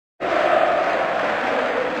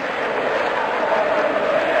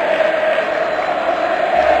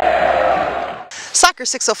Soccer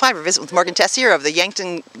 605. We're visiting with Morgan Tessier of the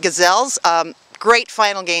Yankton Gazelles. Great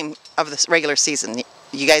final game of this regular season.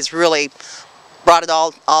 You guys really brought it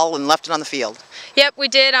all and left it on the field. Yep, we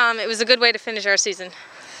did. It was a good way to finish our season.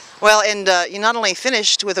 Well, and you not only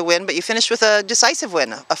finished with a win, but you finished with a decisive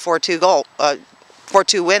win, a 4-2 goal,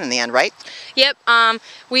 4-2 win in the end, right? Yep.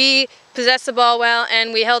 We possessed the ball well,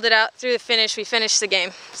 and we held it out through the finish. We finished the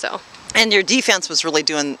game. So. And your defense was really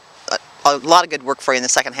doing a lot of good work for you in the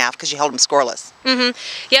second half because you held them scoreless.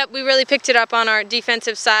 Yep, we really picked it up on our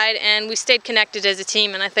defensive side, and we stayed connected as a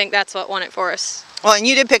team, and I think that's what won it for us. Well, and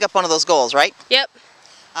you did pick up one of those goals, right? Yep.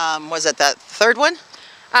 Was it that third one?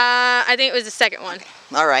 I think it was the second one.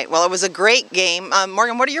 All right. Well, it was a great game.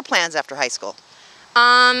 Morgan, what are your plans after high school?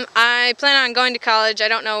 I plan on going to college. I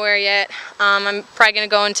don't know where yet. I'm probably going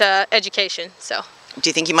to go into education. So.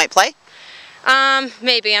 Do you think you might play?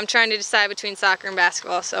 Maybe. I'm trying to decide between soccer and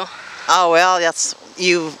basketball. So. Oh well, that's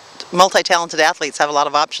you. Multi-talented athletes have a lot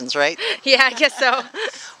of options, right? Yeah, I guess so.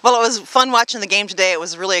 Well, it was fun watching the game today. It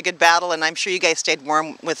was really a good battle, and I'm sure you guys stayed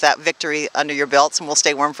warm with that victory under your belts, and we'll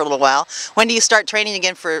stay warm for a little while. When do you start training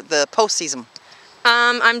again for the postseason?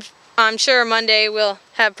 I'm sure Monday we'll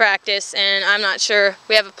have practice, and I'm not sure.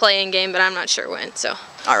 We have a play-in game, but I'm not sure when. So.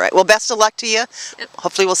 All right. Well, best of luck to you. Yep.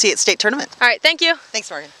 Hopefully we'll see you at state tournament. All right. Thank you. Thanks,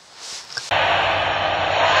 Morgan.